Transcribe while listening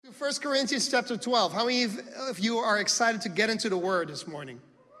First Corinthians chapter 12. How many of you are excited to get into the Word this morning?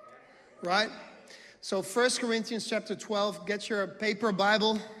 Right? So First Corinthians chapter 12, get your paper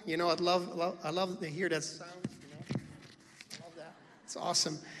Bible. You know, I love to hear that sound. You know? Love that. It's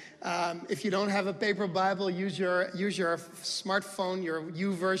awesome. If you don't have a paper Bible, use your smartphone, your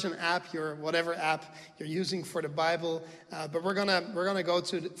YouVersion app, your whatever app you're using for the Bible. But we're gonna go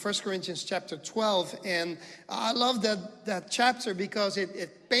to 1 Corinthians chapter 12, and I love that chapter because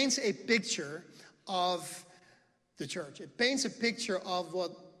it paints a picture of the church. It paints a picture of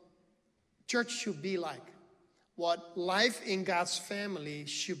what church should be like, what life in God's family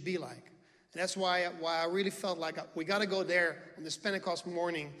should be like. And that's why I really felt like we got to go there on this Pentecost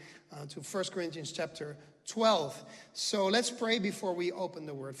morning to 1 Corinthians chapter 12. So let's pray before we open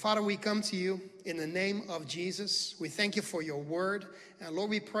the Word. Father, we come to you in the name of Jesus. We thank you for your Word. And Lord,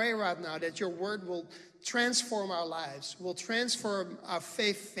 we pray right now that your Word will transform our lives, will transform our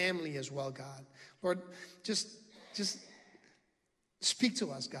faith family as well, God. Lord, just speak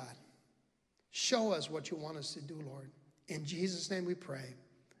to us, God. Show us what you want us to do, Lord. In Jesus' name we pray.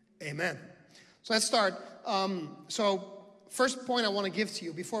 Amen. So let's start. So first point I want to give to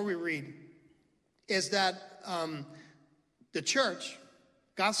you before we read is that the church,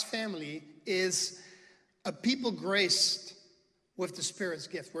 God's family, is a people graced with the Spirit's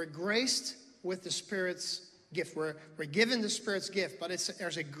gift. We're graced with the Spirit's gift. We're given the Spirit's gift, but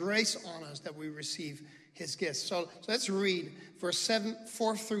there's a grace on us that we receive his gifts. So let's read verse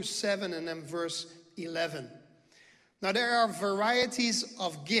 4 through 7 and then verse 11. Now there are varieties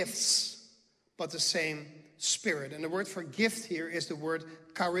of gifts, but the same Spirit. And the word for gift here is the word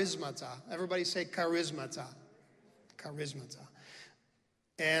charismata. Everybody say charismata. Charismata.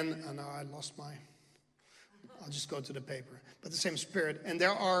 And now I lost I'll just go to the paper. But the same Spirit. And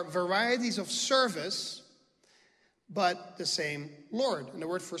there are varieties of service, but the same Lord. And the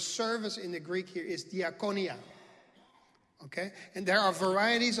word for service in the Greek here is diakonia. Okay? And there are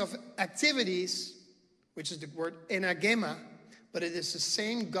varieties of activities, which is the word enagema, but it is the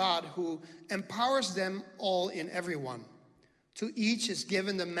same God who empowers them all in everyone. To each is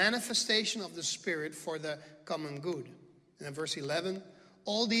given the manifestation of the Spirit for the common good. And in verse 11,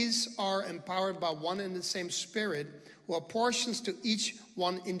 all these are empowered by one and the same Spirit, who apportions to each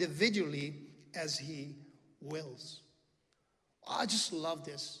one individually as he wills. I just love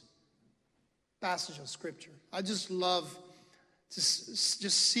this passage of Scripture. I just love just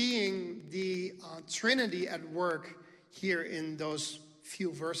seeing the Trinity at work here in those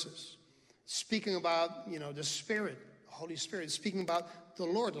few verses. Speaking about, the Spirit, the Holy Spirit. Speaking about the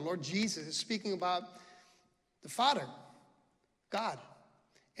Lord Jesus. Speaking about the Father, God.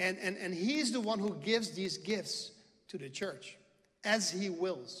 And he's the one who gives these gifts to the church as he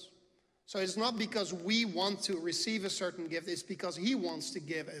wills. So it's not because we want to receive a certain gift. It's because he wants to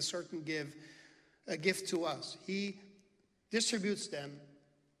give a certain gift to us. He distributes them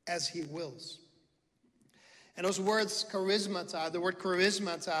as he wills. And those words, charismata, the word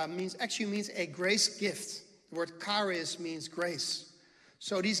charismata means a grace gift. The word charis means grace.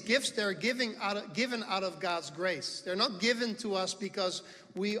 So these gifts, they're given out of God's grace. They're not given to us because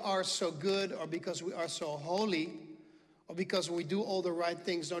we are so good or because we are so holy or because we do all the right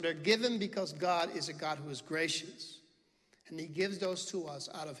things. No, they're given because God is a God who is gracious. And he gives those to us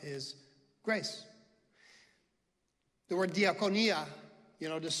out of his grace. The word diakonia,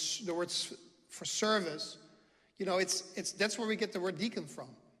 the word for service, that's where we get the word deacon from.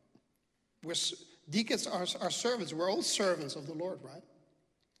 Deacons are servants. We're all servants of the Lord, right?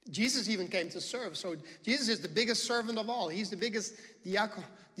 Jesus even came to serve. So Jesus is the biggest servant of all. He's the biggest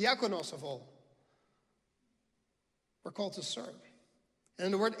diakonos of all. We're called to serve.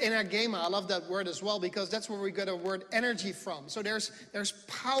 And the word energema, I love that word as well because that's where we get our word energy from. So there's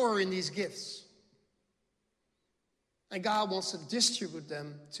power in these gifts. And God wants to distribute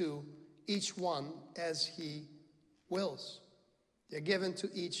them to each one as he wills. They're given to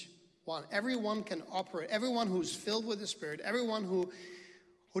each one. Everyone can operate. Everyone who's filled with the Spirit, everyone who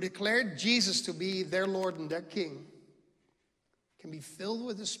declared Jesus to be their Lord and their King can be filled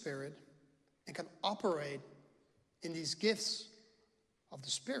with the Spirit and can operate in these gifts of the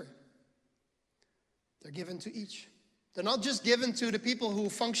Spirit. They're given to each. They're not just given to the people who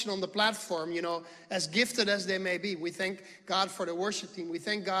function on the platform, as gifted as they may be. We thank God for the worship team. We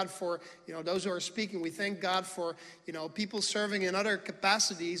thank God for, those who are speaking. We thank God for, people serving in other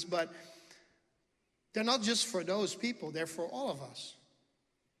capacities. But they're not just for those people. They're for all of us.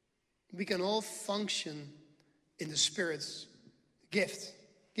 We can all function in the Spirit's gifts.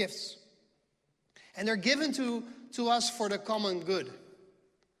 And they're given to us for the common good.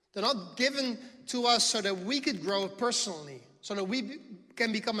 They're not given to us so that we could grow personally, so that we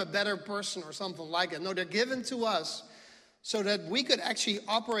can become a better person or something like that. No, they're given to us so that we could actually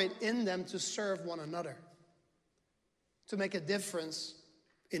operate in them to serve one another, to make a difference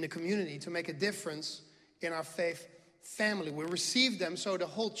in the community, to make a difference in our faith family. We receive them so the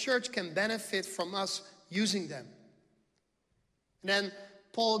whole church can benefit from us using them. And then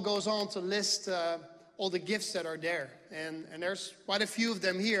Paul goes on to list all the gifts that are there. And there's quite a few of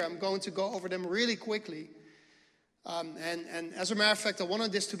them here. I'm going to go over them really quickly. And as a matter of fact, I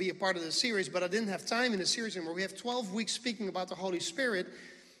wanted this to be a part of the series, but I didn't have time in the series anymore. We have 12 weeks speaking about the Holy Spirit,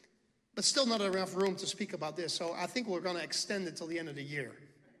 but still not enough room to speak about this. So I think we're going to extend it till the end of the year.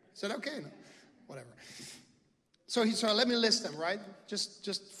 Is that okay? No, whatever. So let me list them, right?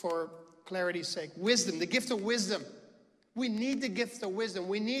 Just for clarity's sake. Wisdom, the gift of wisdom. We need the gift of wisdom.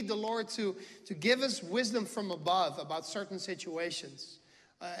 We need the Lord to give us wisdom from above about certain situations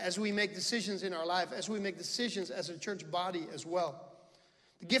as we make decisions in our life, as we make decisions as a church body as well.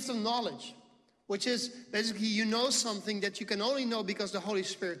 The gift of knowledge, which is basically you know something that you can only know because the Holy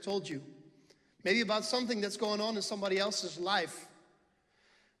Spirit told you. Maybe about something that's going on in somebody else's life.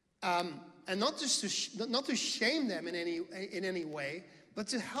 And not to shame them in any way, but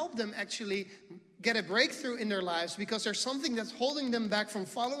to help them actually get a breakthrough in their lives because there's something that's holding them back from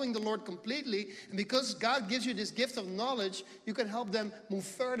following the Lord completely. And because God gives you this gift of knowledge, you can help them move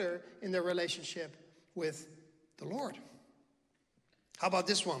further in their relationship with the Lord. How about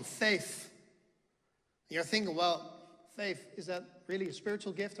this one? Faith. You're thinking, well, faith, is that really a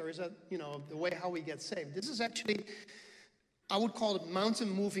spiritual gift or is that, the way how we get saved? This is actually, I would call it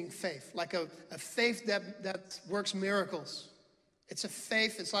mountain-moving faith, like a faith that works miracles. It's a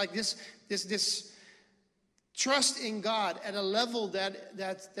faith, it's like this trust in God at a level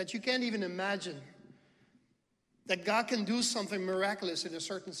that you can't even imagine. That God can do something miraculous in a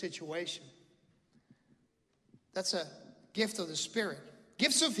certain situation. That's a gift of the Spirit.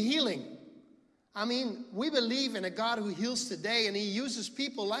 Gifts of healing. I mean, we believe in a God who heals today, and He uses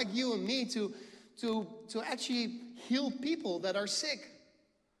people like you and me to actually heal people that are sick.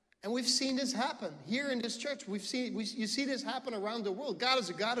 And we've seen this happen here in this church. You see this happen around the world. God is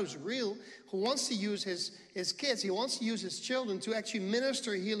a God who's real, who wants to use his kids. He wants to use his children to actually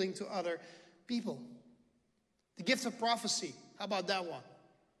minister healing to other people. The gift of prophecy. How about that one?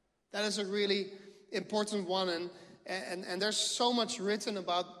 That is a really important one. And there's so much written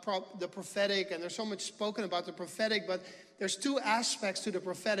about the prophetic, and there's so much spoken about the prophetic, but there's two aspects to the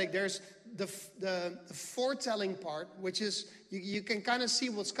prophetic. There's the foretelling part, which is you can kind of see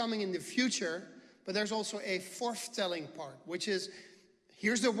what's coming in the future, but there's also a forthtelling part, which is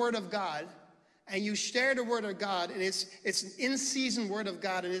here's the word of God, and you share the word of God, and it's an in-season word of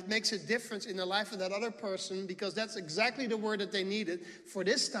God, and it makes a difference in the life of that other person because that's exactly the word that they needed for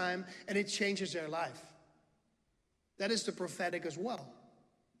this time, and it changes their life. That is the prophetic as well.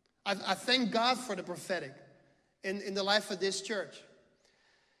 I thank God for the prophetic in the life of this church.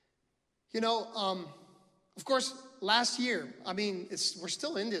 Of course, last year, we're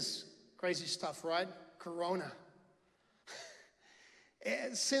still in this crazy stuff, right? Corona.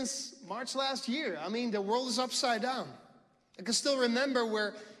 Since March last year, the world is upside down. I can still remember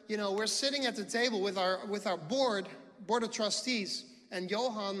we're sitting at the table with our board of trustees, and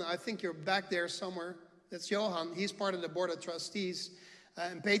Johan, I think you're back there somewhere. That's Johan. He's part of the board of trustees.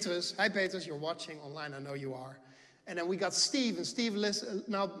 And Petrus. Hi, Petrus. You're watching online. I know you are. And then we got Steve. And Steve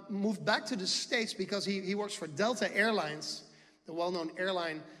now moved back to the States because he works for Delta Airlines, the well-known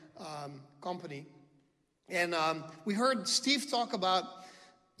airline company. And we heard Steve talk about,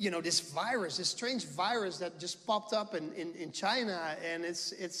 this virus, this strange virus that just popped up in China. And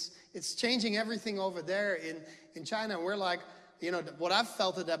it's changing everything over there in China. And we're like, what I've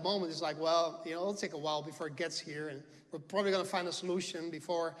felt at that moment is like, well, it'll take a while before it gets here, and we're probably going to find a solution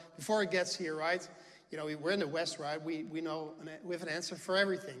before it gets here, right? We're in the West, right? We know, we have an answer for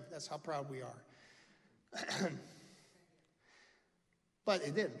everything. That's how proud we are. But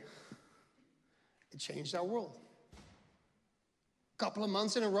it did. It changed our world. A couple of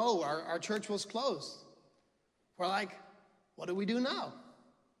months in a row, our church was closed. We're like, what do we do now?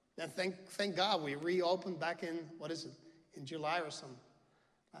 And thank God we reopened back in, in July or something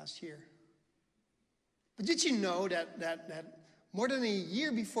last year. But did you know that more than a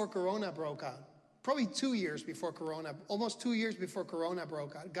year before Corona broke out, probably 2 years before Corona, almost 2 years before Corona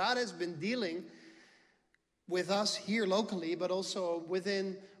broke out, God has been dealing with us here locally, but also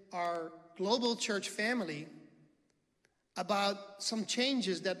within our global church family about some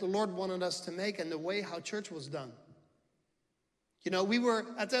changes that the Lord wanted us to make and the way how church was done. We were,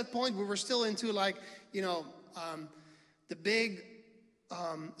 at that point, we were still into the big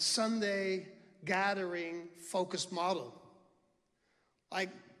Sunday gathering focused model.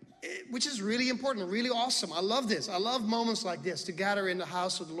 which is really important, really awesome. I love this. I love moments like this, to gather in the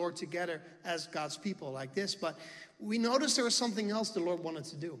house of the Lord together as God's people like this. But we noticed there was something else the Lord wanted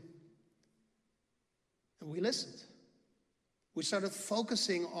to do. And we listened. We started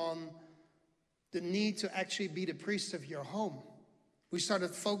focusing on the need to actually be the priest of your home. We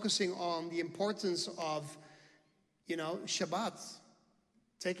started focusing on the importance of, Shabbat,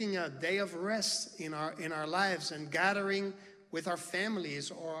 taking a day of rest in our lives and gathering with our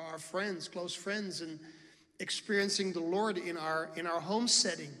families or our friends, close friends, and experiencing the Lord in our home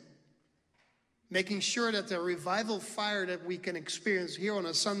setting. Making sure that the revival fire that we can experience here on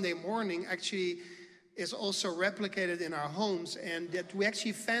a Sunday morning actually is also replicated in our homes, and that we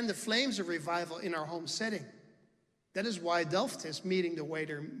actually fan the flames of revival in our home setting. That is why Delft is meeting the way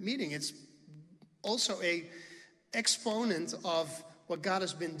they're meeting. It's also a exponent of what God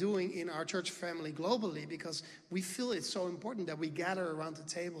has been doing in our church family globally, because we feel it's so important that we gather around the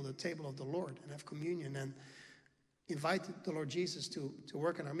table of the Lord, and have communion and invite the Lord Jesus to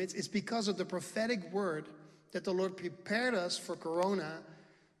work in our midst. It's because of the prophetic word that the Lord prepared us for Corona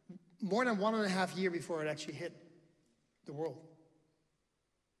more than 1.5 years before it actually hit the world.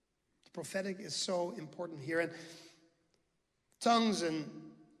 The prophetic is so important here. And tongues and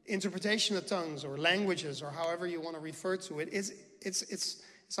interpretation of tongues or languages, or however you want to refer to it, it's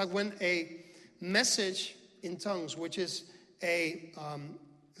like when a message in tongues, which is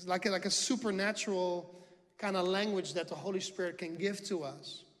it's like a supernatural kind of language that the Holy Spirit can give to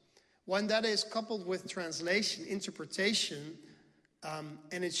us. When that is coupled with translation, interpretation,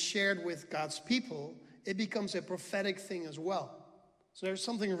 and it's shared with God's people, it becomes a prophetic thing as well. So there's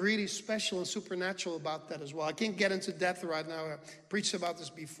something really special and supernatural about that as well. I can't get into depth right now. I preached about this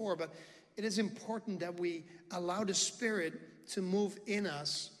before, but it is important that we allow the Spirit to move in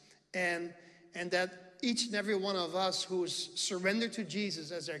us, and that each and every one of us who's surrendered to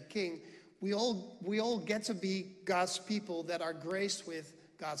Jesus as our King, we all get to be God's people that are graced with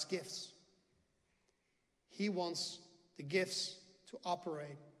God's gifts. He wants the gifts to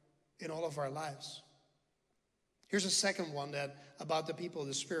operate in all of our lives. Here's a second one about the people of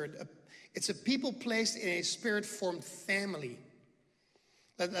the Spirit. It's a people placed in a Spirit-formed family.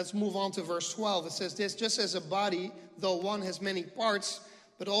 Let's move on to verse 12. It says this: just as a body, though one has many parts,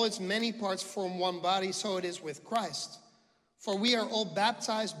 but all its many parts form one body, so it is with Christ. For we are all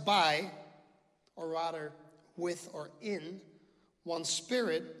baptized by, or rather with or in, one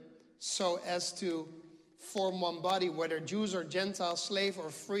Spirit, so as to form one body, whether Jews or Gentiles, slave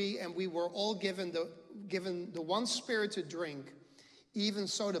or free, and we were all given the one Spirit to drink. Even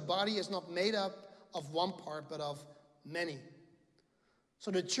so, the body is not made up of one part, but of many. So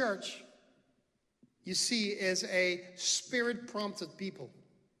the church, you see, is a Spirit-prompted people.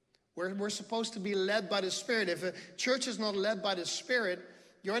 We're supposed to be led by the Spirit. If a church is not led by the Spirit,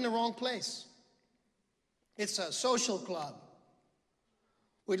 you're in the wrong place. It's a social club.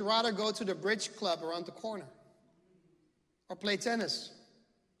 We'd rather go to the bridge club around the corner or play tennis.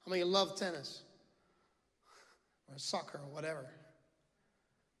 How many love tennis? Or soccer or whatever.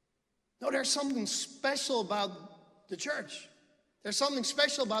 No, there's something special about the church. There's something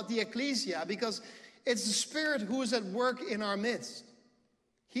special about the ecclesia, because it's the Spirit who is at work in our midst.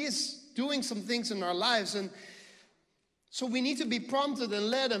 He is doing some things in our lives, and so we need to be prompted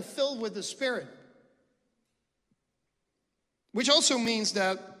and led and filled with the Spirit. Which also means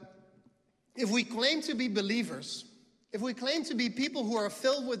that if we claim to be believers, if we claim to be people who are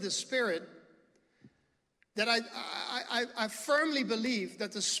filled with the Spirit, that I firmly believe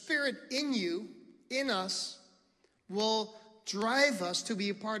that the Spirit in you, in us, will drive us to be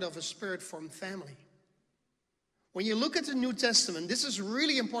a part of a Spirit-formed family. When you look at the New Testament, this is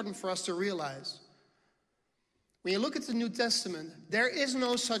really important for us to realize. When you look at the New Testament, there is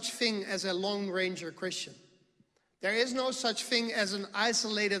no such thing as a Lone Ranger Christian. There is no such thing as an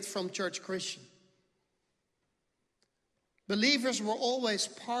isolated from church Christian. Believers were always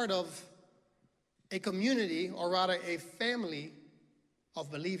part of a community, or rather a family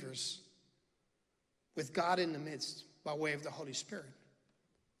of believers with God in the midst by way of the Holy Spirit,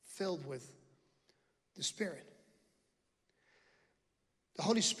 filled with the Spirit. The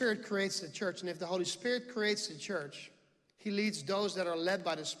Holy Spirit creates the church, and if the Holy Spirit creates the church, He leads those that are led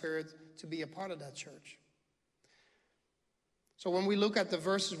by the Spirit to be a part of that church. So when we look at the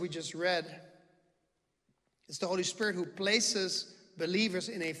verses we just read, it's the Holy Spirit who places believers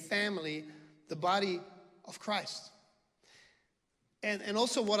in a family, the body of Christ. And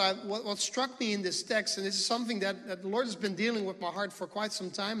also what struck me in this text, and this is something that the Lord has been dealing with my heart for quite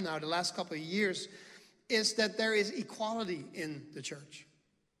some time now, the last couple of years, is that there is equality in the church.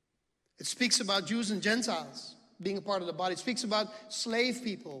 It speaks about Jews and Gentiles, being a part of the body. It speaks about slave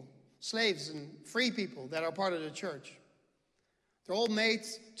people, slaves and free people that are part of the church. They're all made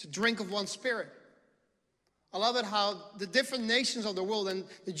to drink of one spirit. I love it how the different nations of the world, and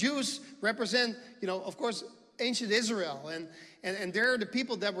the Jews represent, of course, ancient Israel. And they're the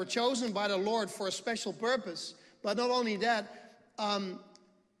people that were chosen by the Lord for a special purpose. But not only that,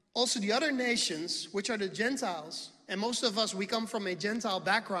 also the other nations, which are the Gentiles, and most of us, we come from a Gentile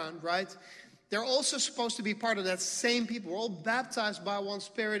background, right? They're also supposed to be part of that same people. We're all baptized by one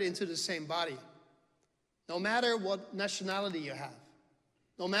spirit into the same body. No matter what nationality you have,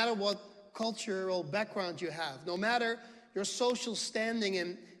 no matter what cultural background you have, no matter your social standing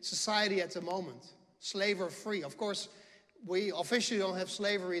in society at the moment, slave or free. Of course, we officially don't have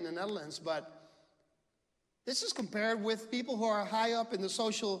slavery in the Netherlands, but this is compared with people who are high up in the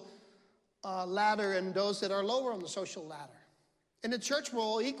social ladder and those that are lower on the social ladder. In the church, we're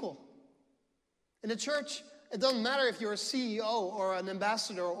all equal. In the church, it doesn't matter if you're a CEO or an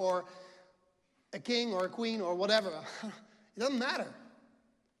ambassador or a king or a queen or whatever. It doesn't matter.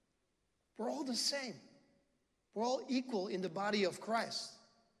 We're all the same. We're all equal in the body of Christ.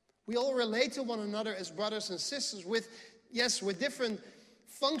 We all relate to one another as brothers and sisters with different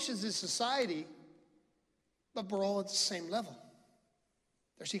functions in society, but we're all at the same level.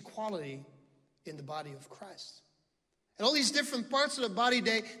 There's equality in the body of Christ. And all these different parts of the body,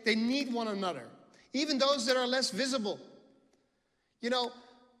 they need one another. Even those that are less visible.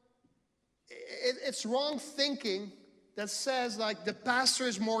 It's wrong thinking that says like the pastor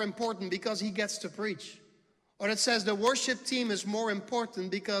is more important because he gets to preach. Or it says the worship team is more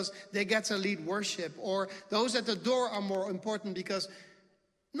important because they get to lead worship. Or those at the door are more important because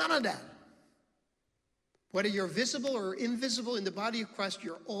none of that. Whether you're visible or invisible in the body of Christ,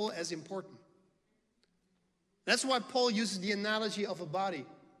 you're all as important. That's why Paul uses the analogy of a body.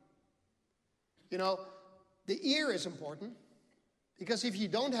 The ear is important because if you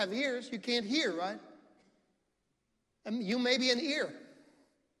don't have ears, you can't hear, right? And you may be an ear,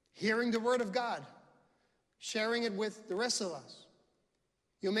 hearing the word of God, sharing it with the rest of us.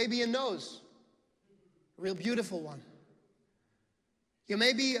 You may be a nose, a real beautiful one. You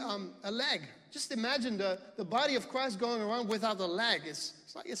may be a leg. Just imagine the body of Christ going around without a leg.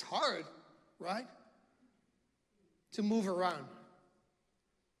 It's hard, right? To move around.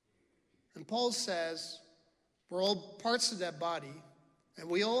 And Paul says we're all parts of that body, and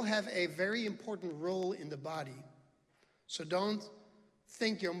we all have a very important role in the body. So don't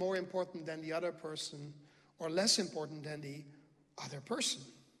think you're more important than the other person or less important than the other person.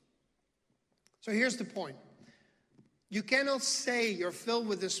 So here's the point. You cannot say you're filled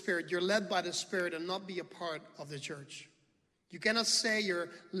with the Spirit, you're led by the Spirit, and not be a part of the church. You cannot say you're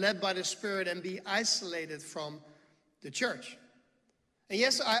led by the Spirit and be isolated from the church. And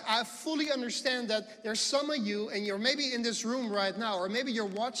yes, I fully understand that there's some of you, and you're maybe in this room right now, or maybe you're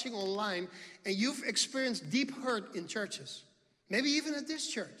watching online, and you've experienced deep hurt in churches. Maybe even at this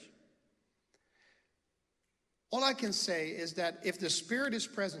church. All I can say is that if the Spirit is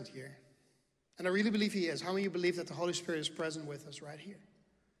present here, and I really believe He is. How many of you believe that the Holy Spirit is present with us right here?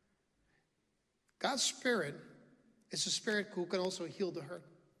 God's Spirit is a Spirit who can also heal the hurt.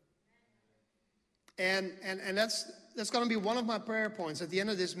 And that's going to be one of my prayer points at the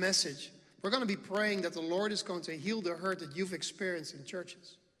end of this message. We're going to be praying that the Lord is going to heal the hurt that you've experienced in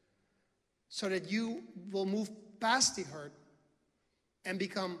churches, so that you will move past the hurt and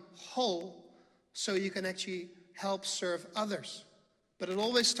become whole, so you can actually help serve others. But it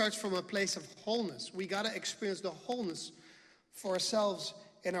always starts from a place of wholeness. We got to experience the wholeness for ourselves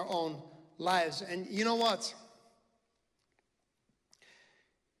in our own lives. And you know what?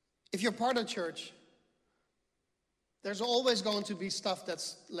 If you're part of church, there's always going to be stuff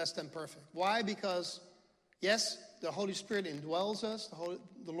that's less than perfect. Why? Because, yes, the Holy Spirit indwells us.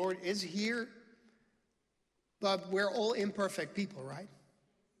 The Lord is here. But we're all imperfect people, right?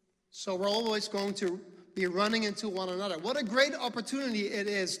 So we're always going to be running into one another. What a great opportunity it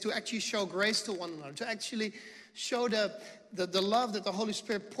is to actually show grace to one another, to actually show the love that the Holy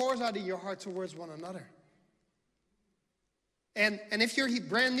Spirit pours out of your heart towards one another. And if you're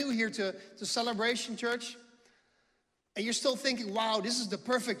brand new here to Celebration Church, and you're still thinking, wow, this is the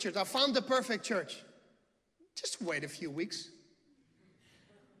perfect church. I found the perfect church. Just wait a few weeks.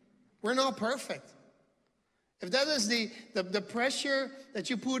 We're not perfect. If that is the pressure that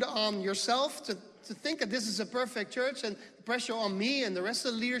you put on yourself to think that this is a perfect church, and the pressure on me and the rest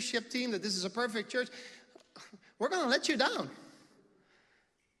of the leadership team that this is a perfect church, we're going to let you down.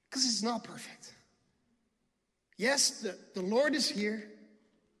 Because it's not perfect. Yes, the Lord is here.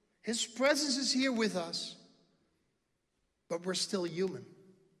 His presence is here with us. But we're still human.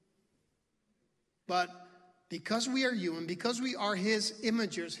 But because we are human, because we are his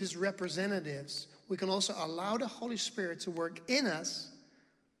imagers, his representatives, we can also allow the Holy Spirit to work in us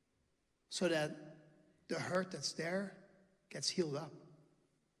so that the hurt that's there gets healed up,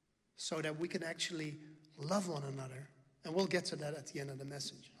 so that we can actually love one another. And we'll get to that at the end of the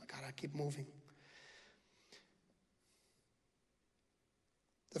message. I gotta keep moving.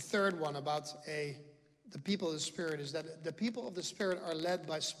 The third one about the people of the Spirit is that the people of the Spirit are led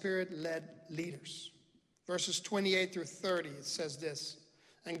by Spirit-led leaders. Verses 28 through 30, it says this: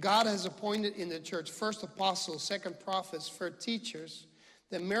 "And God has appointed in the church first apostles, second prophets, third teachers,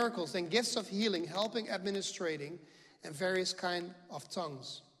 then miracles, then gifts of healing, helping, administrating, and various kind of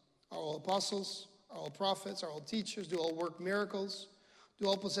tongues. Are all apostles? Are all prophets? Are all teachers? Do all work miracles? Do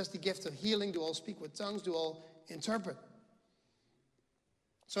all possess the gift of healing? Do all speak with tongues? Do all interpret?"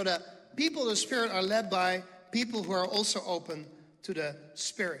 So the people of the Spirit are led by people who are also open to the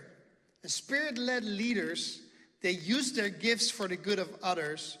Spirit. And Spirit-led leaders, they use their gifts for the good of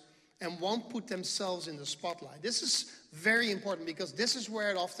others and won't put themselves in the spotlight. This is very important because this is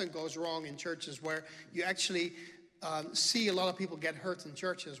where it often goes wrong in churches, where you actually see a lot of people get hurt in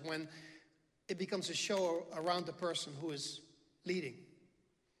churches when it becomes a show around the person who is leading.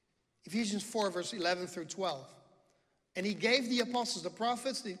 Ephesians 4, verse 11 through 12. "And he gave the apostles, the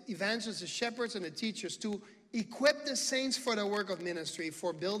prophets, the evangelists, the shepherds, and the teachers to equip the saints for the work of ministry,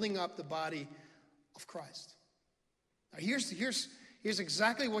 for building up the body of Christ." Now here's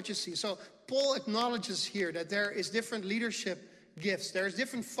exactly what you see. So Paul acknowledges here that there is different leadership gifts. There's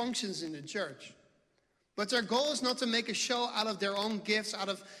different functions in the church. But their goal is not to make a show out of their own gifts, out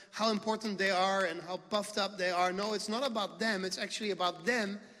of how important they are and how puffed up they are. No, it's not about them. It's actually about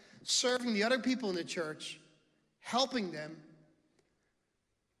them serving the other people in the church, helping them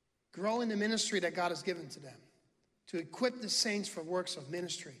grow in the ministry that God has given to them, to equip the saints for works of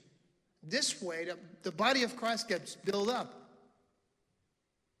ministry. This way, the body of Christ gets built up.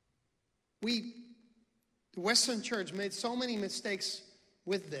 The Western church made so many mistakes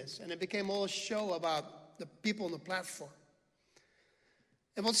with this, and it became all a show about the people on the platform.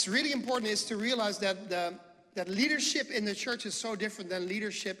 And what's really important is to realize that that leadership in the church is so different than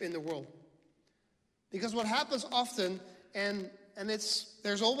leadership in the world. Because what happens often, and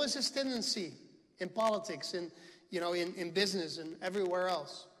there's always this tendency in politics, in business and everywhere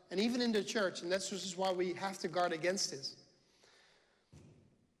else, and even in the church, and that's just why we have to guard against this.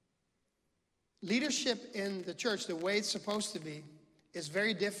 Leadership in the church, the way it's supposed to be, is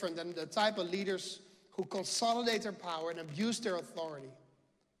very different than the type of leaders who consolidate their power and abuse their authority.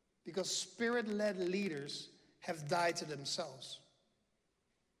 Because Spirit-led leaders have died to themselves.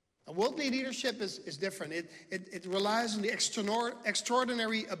 A worldly leadership is different. It relies on the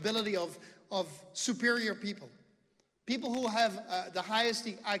extraordinary ability of superior people. People who have the highest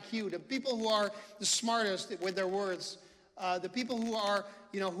IQ, the people who are the smartest with their words, the people who are,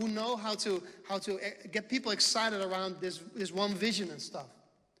 who know how to get people excited around this one vision and stuff.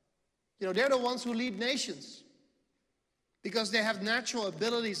 They're the ones who lead nations because they have natural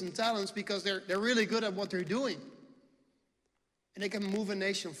abilities and talents, because they're really good at what they're doing. And they can move a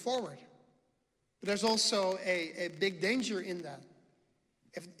nation forward. But there's also a big danger in that.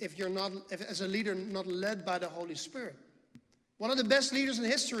 If you're not, as a leader, not led by the Holy Spirit. One of the best leaders in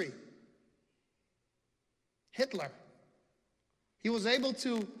history, Hitler. He was able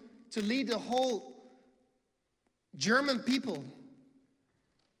to lead the whole German people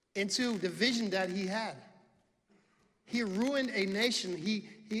into the vision that he had. He ruined a nation. He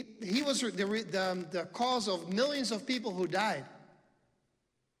was the cause of millions of people who died.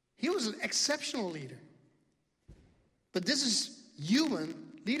 He was an exceptional leader. But this is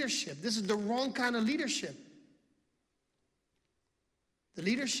human leadership. This is the wrong kind of leadership. The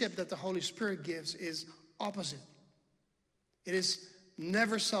leadership that the Holy Spirit gives is opposite. It is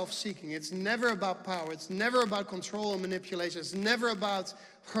never self-seeking. It's never about power. It's never about control and manipulation. It's never about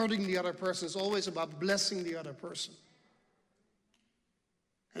hurting the other person. It's always about blessing the other person.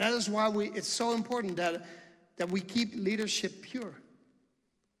 And that is why it's so important that we keep leadership pure.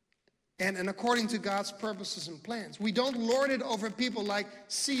 And according to God's purposes and plans. We don't lord it over people like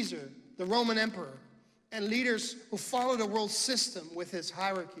Caesar, the Roman emperor, and leaders who follow the world system with its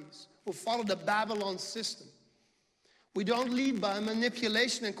hierarchies, who follow the Babylon system. We don't lead by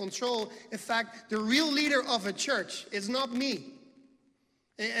manipulation and control. In fact, the real leader of a church is not me.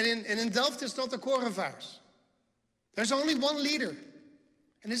 And in Delft, it's not the Korevaars. There's only one leader,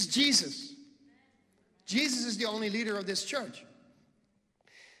 and it's Jesus. Jesus is the only leader of this church.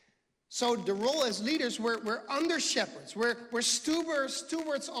 So the role as leaders, we're under shepherds. We're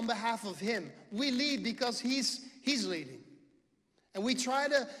stewards on behalf of him. We lead because he's leading. And we try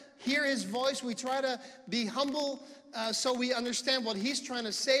to hear his voice. We try to be humble so we understand what he's trying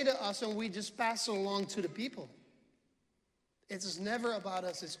to say to us, and we just pass it along to the people. It's never about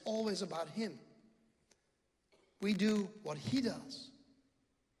us. It's always about him. We do what he does.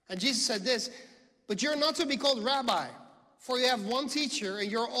 And Jesus said this, but you're not to be called rabbi, for you have one teacher, and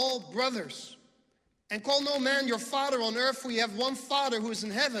you're all brothers. And call no man your father on earth, for you have one Father who is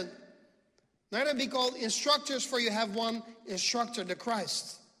in heaven. Neither be called instructors, for you have one instructor, the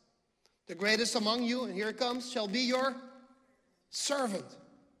Christ. The greatest among you, and here it comes, shall be your servant,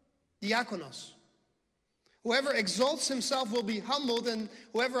 diakonos. Whoever exalts himself will be humbled, and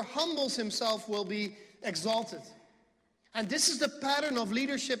whoever humbles himself will be exalted. And this is the pattern of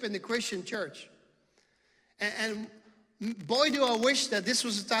leadership in the Christian church. And boy, do I wish that this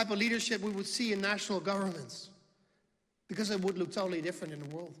was the type of leadership we would see in national governments, because it would look totally different in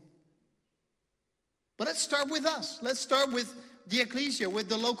the world. But let's start with us. Let's start with the ecclesia, with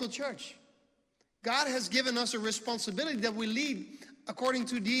the local church. God has given us a responsibility that we lead according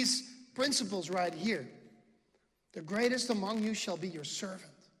to these principles right here. The greatest among you shall be your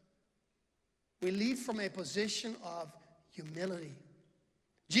servant. We lead from a position of humility.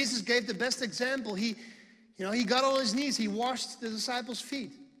 Jesus gave the best example. He got on his knees. He washed the disciples'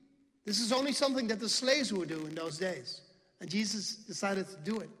 feet. This is only something that the slaves would do in those days. And Jesus decided to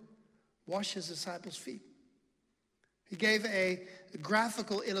do it. Wash his disciples' feet. He gave a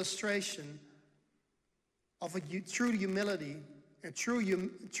graphical illustration of a true humility and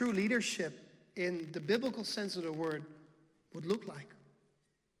true leadership in the biblical sense of the word would look like.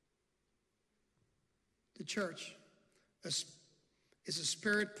 The church is a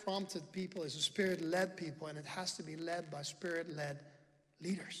spirit-prompted people, is a spirit-led people, and it has to be led by spirit-led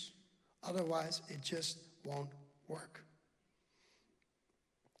leaders. Otherwise, it just won't work.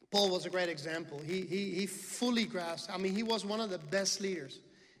 Paul was a great example. He fully grasped. He was one of the best leaders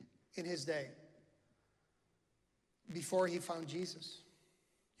in his day before he found Jesus.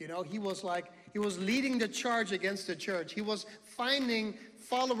 He was leading the charge against the church. He was finding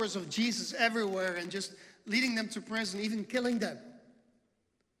followers of Jesus everywhere and just leading them to prison, even killing them.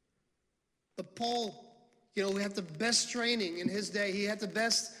 But Paul, he had the best training in his day. He had the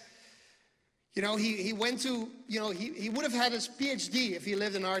best, he went to, he would have had his PhD if he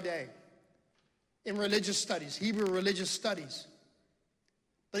lived in our day in religious studies, Hebrew religious studies.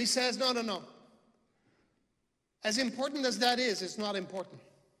 But he says, no. As important as that is, it's not important.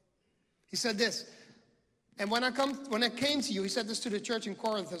 He said this, and when I came to you, he said this to the church in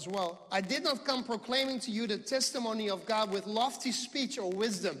Corinth as well, I did not come proclaiming to you the testimony of God with lofty speech or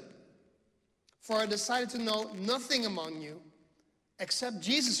wisdom, for I decided to know nothing among you except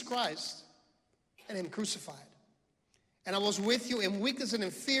Jesus Christ and him crucified. And I was with you in weakness and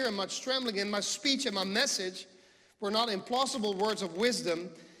in fear and much trembling, and my speech and my message were not in plausible words of wisdom,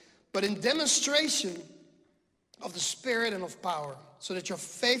 but in demonstration of the Spirit and of power, so that your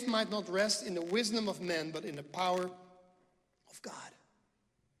faith might not rest in the wisdom of men, but in the power of God.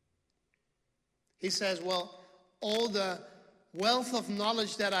 He says, well, all the wealth of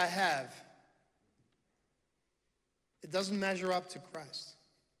knowledge that I have, it doesn't measure up to Christ.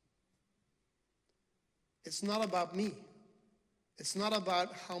 It's not about me. It's not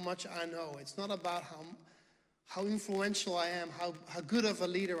about how much I know. It's not about how influential I am, how good of a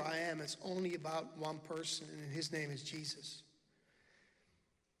leader I am. It's only about one person, and his name is Jesus.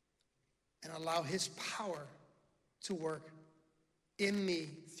 And allow his power to work in me,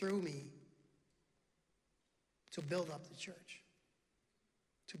 through me, to build up the church,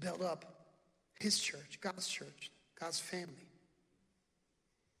 to build up his church, God's family.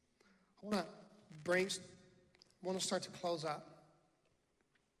 I want to start to close out.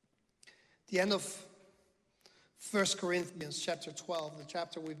 The end of 1 Corinthians chapter 12, the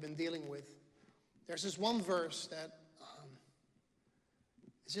chapter we've been dealing with, there's this one verse that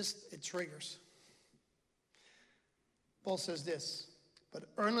it triggers. Paul says this, but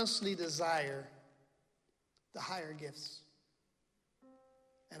earnestly desire the higher gifts,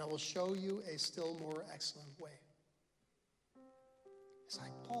 and I will show you a still more excellent way. It's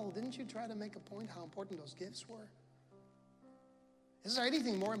like, Paul, didn't you try to make a point how important those gifts were? Is there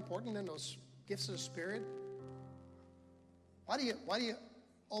anything more important than those gifts of the Spirit? Why do you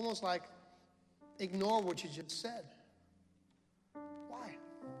almost like ignore what you just said? Why?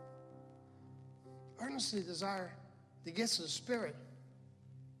 Earnestly desire the gifts of the Spirit.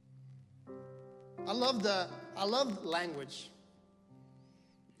 I love language.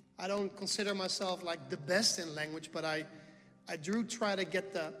 I don't consider myself like the best in language, but I do try to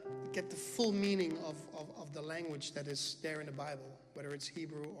get the full meaning of the language that is there in the Bible, whether it's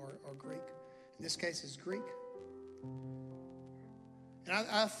Hebrew or Greek. In this case, it's Greek. And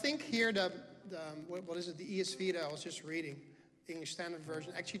I think here what is it, the ESV that I was just reading, English Standard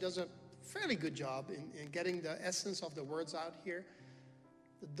Version, actually does a fairly good job in getting the essence of the words out here.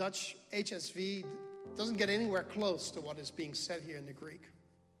 The Dutch HSV doesn't get anywhere close to what is being said here in the Greek.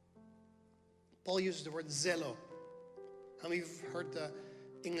 Paul uses the word zelo. How many of you have heard the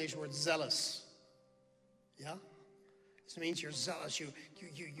English word zealous? Yeah? This means you're zealous.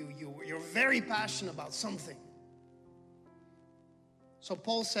 You're very passionate about something. So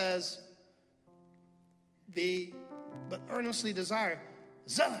Paul says, but earnestly desire,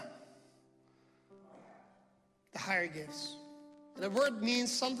 zela, the higher gifts. And the word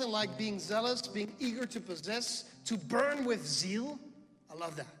means something like being zealous, being eager to possess, to burn with zeal. I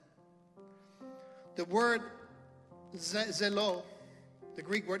love that. The word zelo, the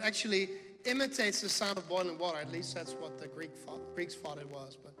Greek word, actually imitates the sound of boiling water. At least that's what the Greeks thought it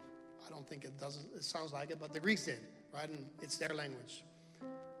was, but I don't think it doesn't. It sounds like it, but the Greeks did, right? And it's their language.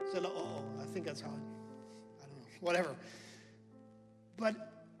 Zelo, I think that's how it, I don't know, whatever. But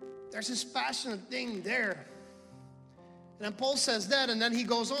there's this passionate thing there. And then Paul says that, and then he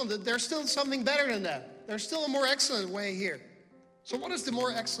goes on that there's still something better than that. There's still a more excellent way here. So what is the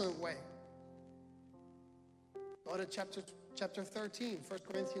more excellent way? Go to chapter 13, 1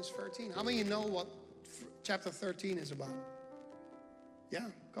 Corinthians 13. How many of you know what chapter 13 is about? Yeah,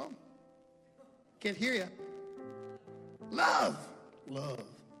 go. Can't hear you. Love. Love.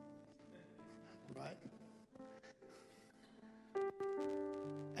 Right?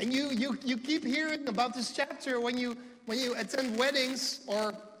 And you keep hearing about this chapter when you attend weddings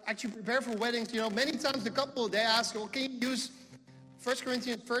or actually prepare for weddings. You know, many times the couple, they ask, well, can you use 1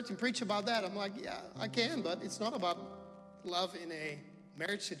 Corinthians 13, preach about that? I'm like, yeah, I can, but it's not about love in a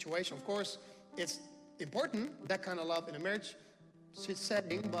marriage situation. Of course, it's important, that kind of love in a marriage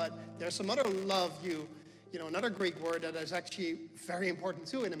setting, but there's some other love, another Greek word that is actually very important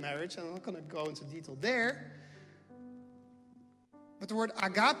too in a marriage, and I'm not going to go into detail there. But the word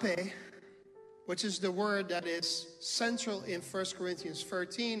agape, which is the word that is central in 1 Corinthians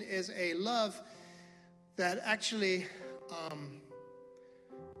 13, is a love that actually,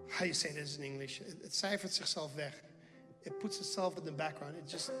 how do you say this in English? It cijfert zichzelf weg. It puts itself in the background. It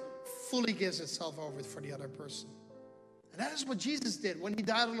just fully gives itself over for the other person. And that is what Jesus did when he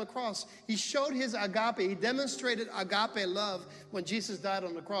died on the cross. He showed his agape. He demonstrated agape love when Jesus died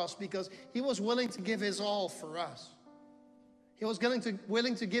on the cross because he was willing to give his all for us. He was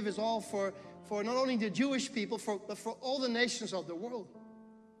willing to give his all for not only the Jewish people, but for all the nations of the world.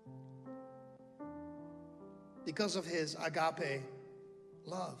 Because of his agape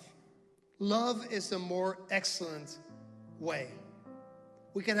love. Love is the more excellent way.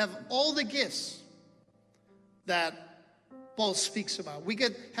 We can have all the gifts that Paul speaks about. We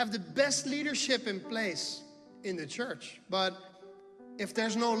could have the best leadership in place in the church. But if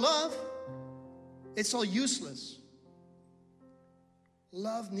there's no love, it's all useless.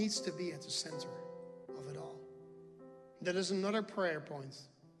 Love needs to be at the center of it all. That is another prayer point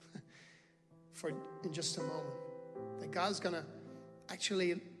for in just a moment. That God's going to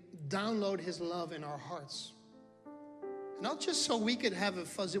actually download his love in our hearts. Not just so we could have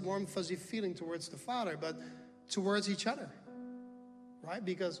a warm, fuzzy feeling towards the Father, but towards each other. Right?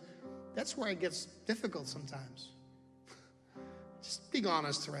 Because that's where it gets difficult sometimes. Just being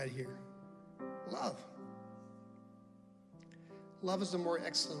honest right here. Love. Love is the more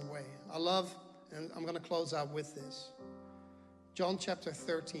excellent way. I love, and I'm going to close out with this. John chapter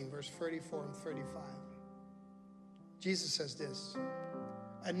 13, verse 34 and 35. Jesus says this,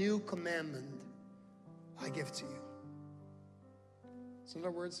 a new commandment I give to you. So in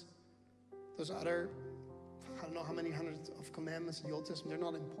other words, those other, I don't know how many hundreds of commandments in the Old Testament,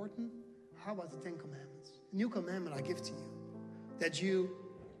 they're not important. How about the 10 commandments? A new commandment I give to you, that you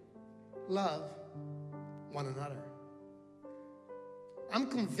love one another. I'm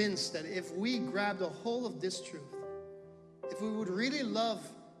convinced that if we grabbed a hold of this truth, if we would really love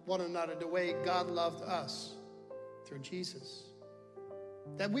one another the way God loved us through Jesus,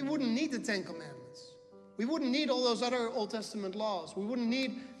 that we wouldn't need the 10 commandments. We wouldn't need all those other Old Testament laws. We wouldn't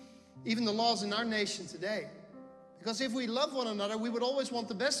need even the laws in our nation today. Because if we love one another, we would always want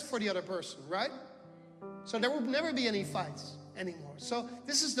the best for the other person, right? So there would never be any fights anymore. So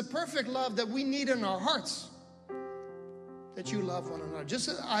this is the perfect love that we need in our hearts. That you love one another. Just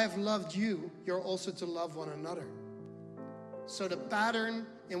as I have loved you, you're also to love one another. So the pattern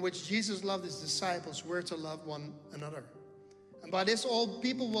in which Jesus loved his disciples, we're to love one another. And by this all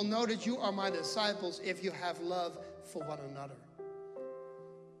people will know that you are my disciples if you have love for one another.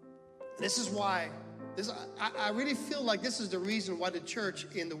 This is why, I really feel like this is the reason why the church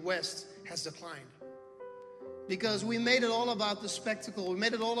in the West has declined. Because we made it all about the spectacle. We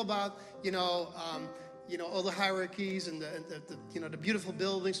made it all about, all the hierarchies and the beautiful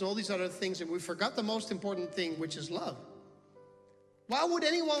buildings and all these other things. And we forgot the most important thing, which is love. Why would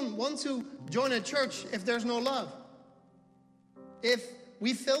anyone want to join a church if there's no love? If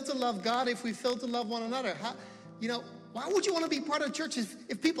we fail to love God, if we fail to love one another, why would you want to be part of a church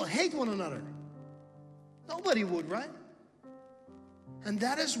if people hate one another? Nobody would, right? And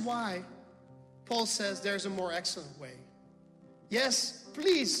that is why Paul says there's a more excellent way. Yes,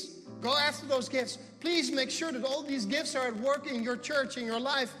 please go after those gifts. Please make sure that all these gifts are at work in your church, in your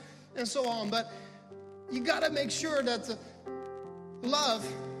life, and so on. But you got to make sure that love,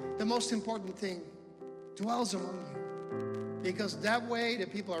 the most important thing, dwells among you. Because that way the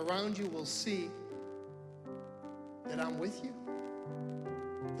people around you will see that I'm with you,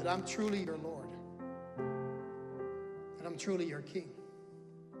 that I'm truly your Lord, that I'm truly your King.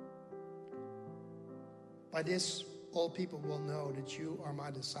 By this, all people will know that you are my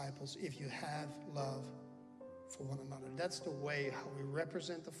disciples if you have love for one another. That's the way how we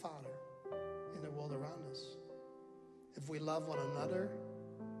represent the Father in the world around us. If we love one another,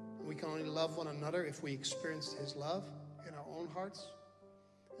 we can only love one another if we experience His love in our own hearts.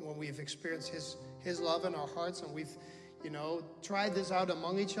 And when we've experienced His love in our hearts and we've, tried this out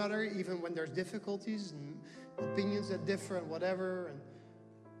among each other, even when there's difficulties and opinions that differ and whatever, and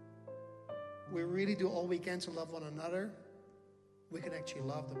we really do all we can to love one another, we can actually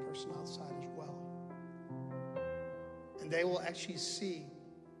love the person outside as well. And they will actually see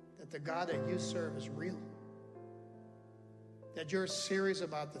that the God that you serve is real. That you're serious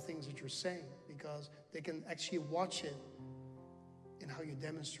about the things that you're saying, because they can actually watch it in how you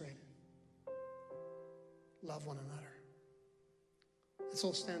demonstrate it. Love one another. Let's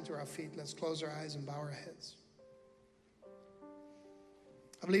all stand to our feet. Let's close our eyes and bow our heads.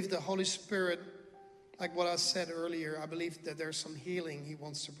 I believe the Holy Spirit, like what I said earlier, I believe that there's some healing He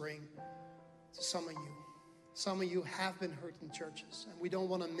wants to bring to some of you. Some of you have been hurt in churches, and we don't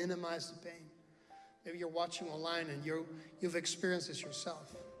want to minimize the pain. Maybe you're watching online and you've experienced this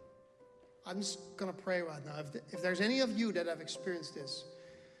yourself. I'm just going to pray right now. If there's any of you that have experienced this,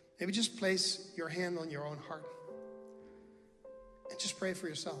 maybe just place your hand on your own heart and just pray for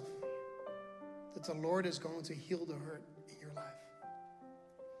yourself that the Lord is going to heal the hurt in your life.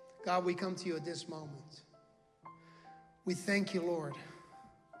 God, we come to you at this moment. We thank you, Lord,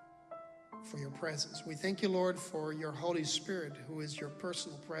 for your presence. We thank you, Lord, for your Holy Spirit, who is your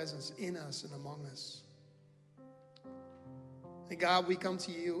personal presence in us and among us. And God, we come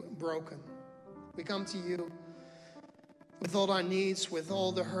to you broken. We come to you with all our needs, with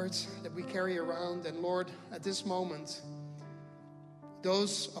all the hurts that we carry around. And Lord, at this moment,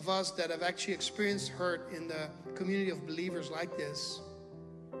 those of us that have actually experienced hurt in the community of believers like this,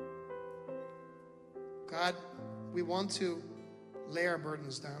 God, we want to lay our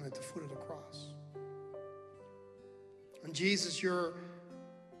burdens down at the foot of the cross. And Jesus, you're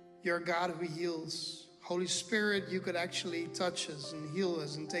a God who heals. Holy Spirit, you could actually touch us and heal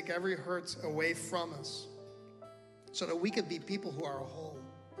us and take every hurt away from us so that we could be people who are whole,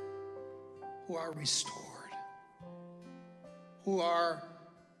 who are restored, who are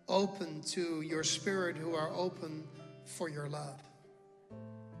open to your Spirit, who are open for your love.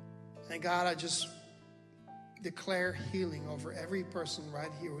 And God, I just declare healing over every person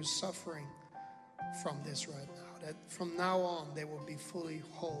right here who's suffering from this right now. That from now on, they will be fully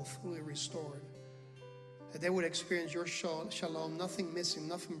whole, fully restored. That they would experience your shalom, nothing missing,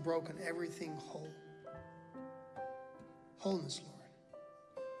 nothing broken, everything whole. Wholeness, Lord.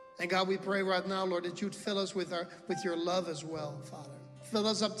 And God, we pray right now, Lord, that you'd fill us with your love as well, Father. Fill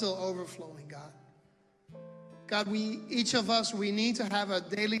us up till overflowing, God. God, each of us, we need to have a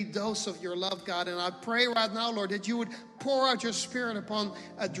daily dose of your love, God. And I pray right now, Lord, that you would pour out your Spirit upon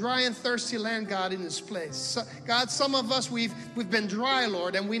a dry and thirsty land, God, in this place. So, God, some of us, we've been dry,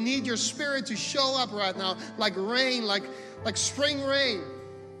 Lord, and we need your Spirit to show up right now like rain, like spring rain.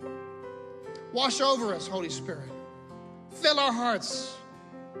 Wash over us, Holy Spirit. Fill our hearts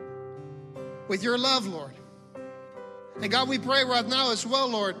with your love, Lord. And God, we pray right now as well,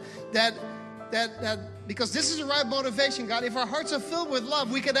 Lord, that because this is the right motivation, God. If our hearts are filled with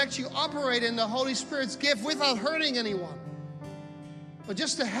love, we can actually operate in the Holy Spirit's gift without hurting anyone, but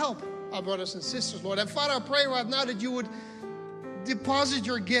just to help our brothers and sisters, Lord. And Father, I pray right now that you would deposit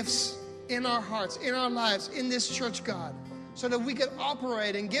your gifts in our hearts, in our lives, in this church, God, so that we can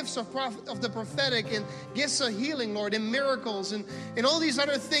operate in gifts of the prophetic and gifts of healing, Lord, and miracles and all these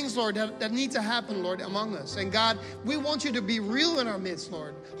other things, Lord, that need to happen, Lord, among us. And God, we want you to be real in our midst,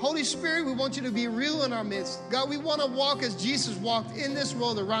 Lord. Holy Spirit, we want you to be real in our midst. God, we want to walk as Jesus walked in this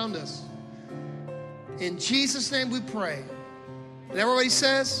world around us. In Jesus' name we pray. And everybody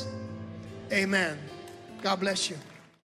says, amen. God bless you.